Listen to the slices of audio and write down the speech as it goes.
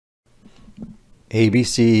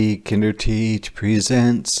ABC Kinder Teach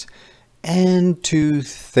presents And to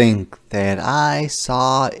Think That I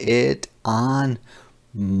Saw It on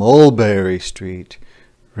Mulberry Street,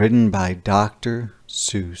 written by Dr.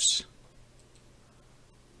 Seuss.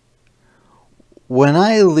 When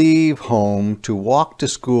I leave home to walk to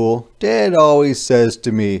school, Dad always says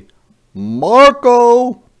to me,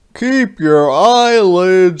 "Marco, keep your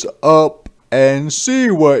eyelids up and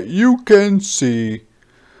see what you can see."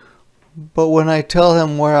 But when I tell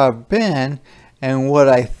him where I've been and what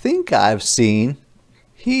I think I've seen,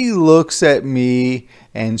 he looks at me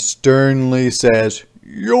and sternly says,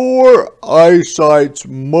 "Your eyesight's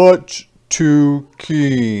much too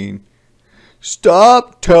keen.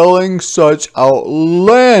 Stop telling such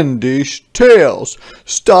outlandish tales.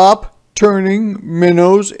 Stop turning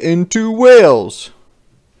minnows into whales."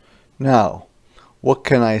 Now, what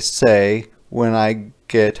can I say when I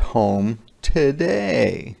get home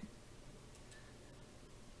today?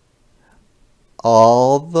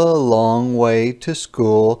 All the long way to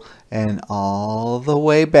school and all the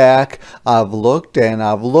way back, I've looked and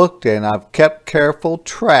I've looked and I've kept careful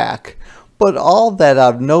track. But all that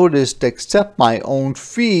I've noticed except my own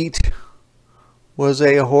feet was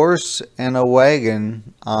a horse and a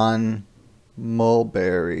wagon on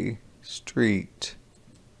Mulberry Street.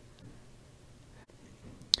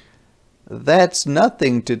 That's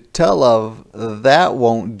nothing to tell of, that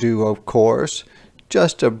won't do, of course.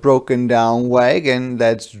 Just a broken down wagon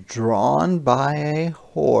that's drawn by a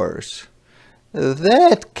horse.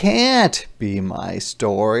 That can't be my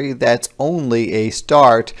story. That's only a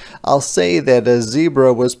start. I'll say that a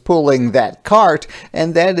zebra was pulling that cart,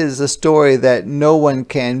 and that is a story that no one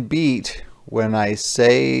can beat when I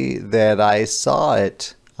say that I saw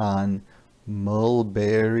it on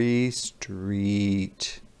Mulberry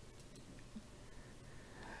Street.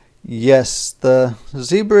 Yes, the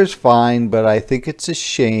zebra's fine, but I think it's a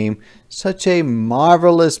shame. Such a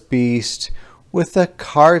marvelous beast with a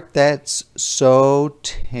cart that's so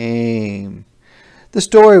tame. The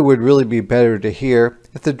story would really be better to hear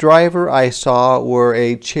if the driver I saw were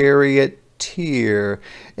a charioteer.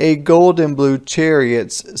 A golden blue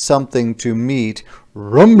chariot's something to meet,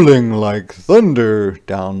 rumbling like thunder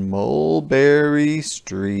down Mulberry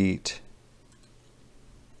Street.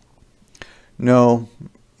 No,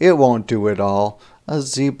 it won't do at all. A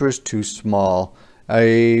zebra's too small.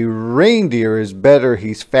 A reindeer is better.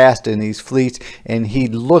 He's fast and he's fleet, and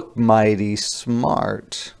he'd look mighty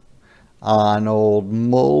smart on old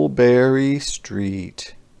Mulberry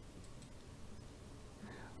Street.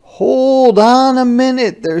 Hold on a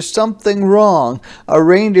minute, there's something wrong. A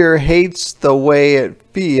reindeer hates the way it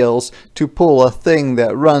feels to pull a thing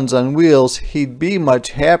that runs on wheels. He'd be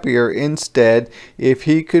much happier instead if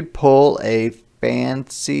he could pull a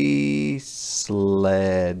fancy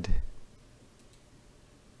sled.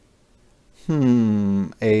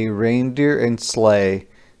 A reindeer and sleigh.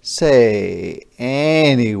 Say,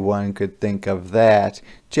 anyone could think of that.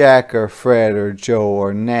 Jack or Fred or Joe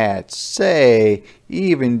or Nat. Say,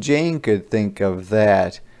 even Jane could think of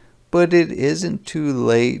that. But it isn't too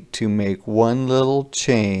late to make one little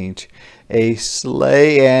change. A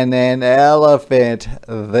sleigh and an elephant.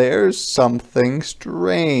 There's something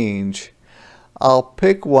strange. I'll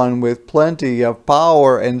pick one with plenty of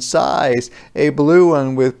power and size, a blue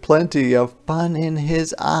one with plenty of fun in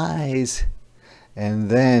his eyes. And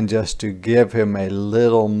then, just to give him a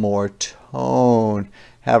little more tone,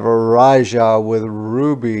 have a Rajah with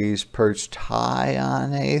rubies perched high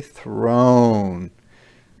on a throne.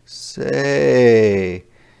 Say,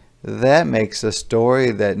 that makes a story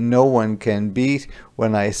that no one can beat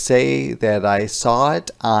when I say that I saw it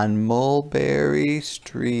on Mulberry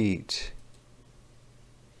Street.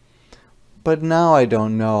 But now I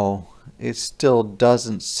don't know. It still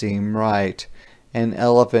doesn't seem right. An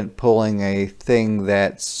elephant pulling a thing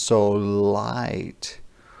that's so light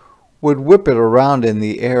would whip it around in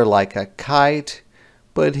the air like a kite,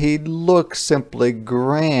 but he'd look simply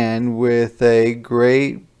grand with a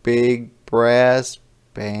great big brass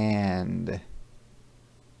band.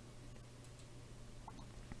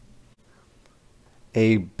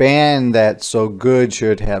 A band that's so good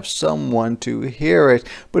should have someone to hear it,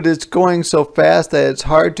 but it's going so fast that it's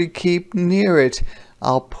hard to keep near it.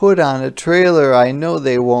 I'll put on a trailer, I know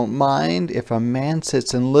they won't mind, if a man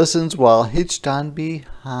sits and listens while hitched on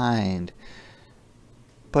behind.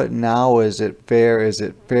 But now is it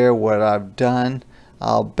fair what I've done?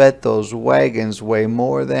 I'll bet those wagons weigh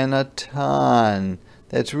more than a ton.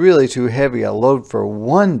 That's really too heavy a load for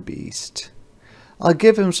one beast. I'll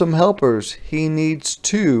give him some helpers. He needs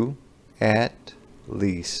two at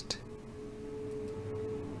least.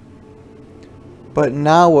 But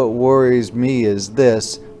now what worries me is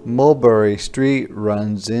this: Mulberry Street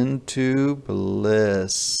runs into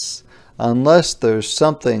bliss. Unless there's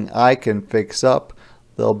something I can fix up,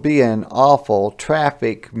 there'll be an awful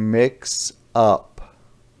traffic mix-up.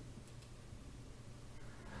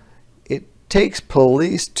 It takes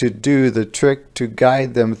police to do the trick to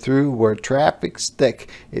guide them through where traffic's thick.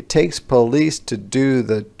 It takes police to do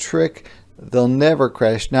the trick. They'll never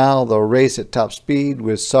crash now. They'll race at top speed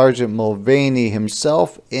with Sergeant Mulvaney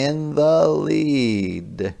himself in the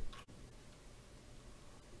lead.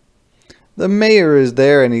 The mayor is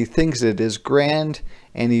there and he thinks it is grand,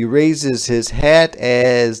 and he raises his hat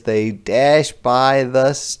as they dash by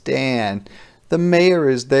the stand. The mayor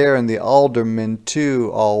is there and the aldermen too,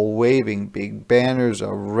 all waving big banners of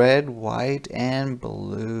red, white, and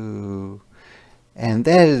blue. And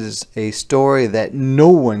that is a story that no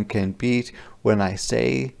one can beat when I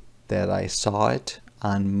say that I saw it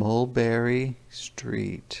on Mulberry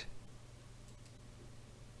Street.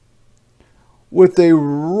 With a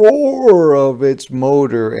roar of its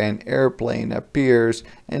motor, an airplane appears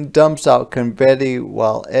and dumps out confetti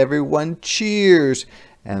while everyone cheers.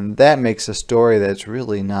 And that makes a story that's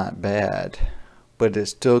really not bad. But it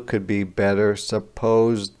still could be better.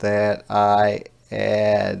 Suppose that I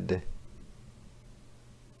add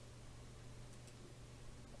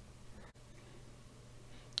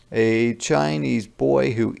a Chinese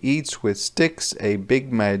boy who eats with sticks, a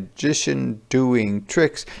big magician doing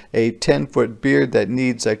tricks, a 10-foot beard that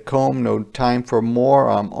needs a comb, no time for more,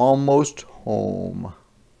 I'm almost home.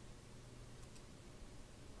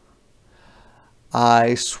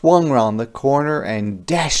 I swung round the corner and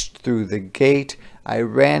dashed through the gate. I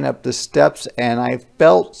ran up the steps and I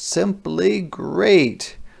felt simply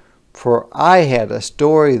great. For I had a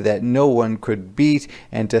story that no one could beat,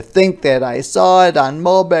 and to think that I saw it on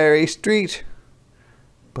Mulberry Street.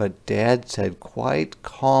 But Dad said quite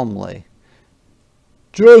calmly,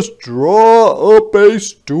 "Just draw up a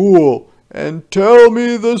stool and tell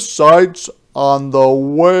me the sights on the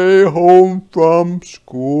way home from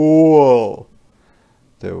school."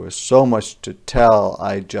 There was so much to tell,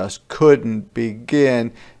 I just couldn't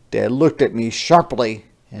begin. Dad looked at me sharply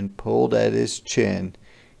and pulled at his chin.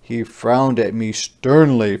 He frowned at me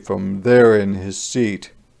sternly from there in his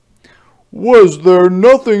seat. "Was there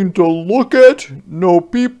nothing to look at? No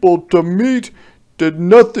people to meet? Did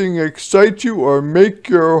nothing excite you or make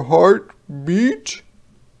your heart beat?"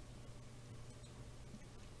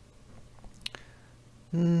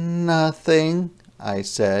 "Nothing," I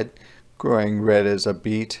said, growing red as a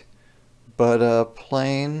beet, "but a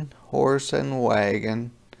plain horse and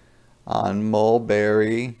wagon on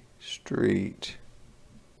Mulberry Street."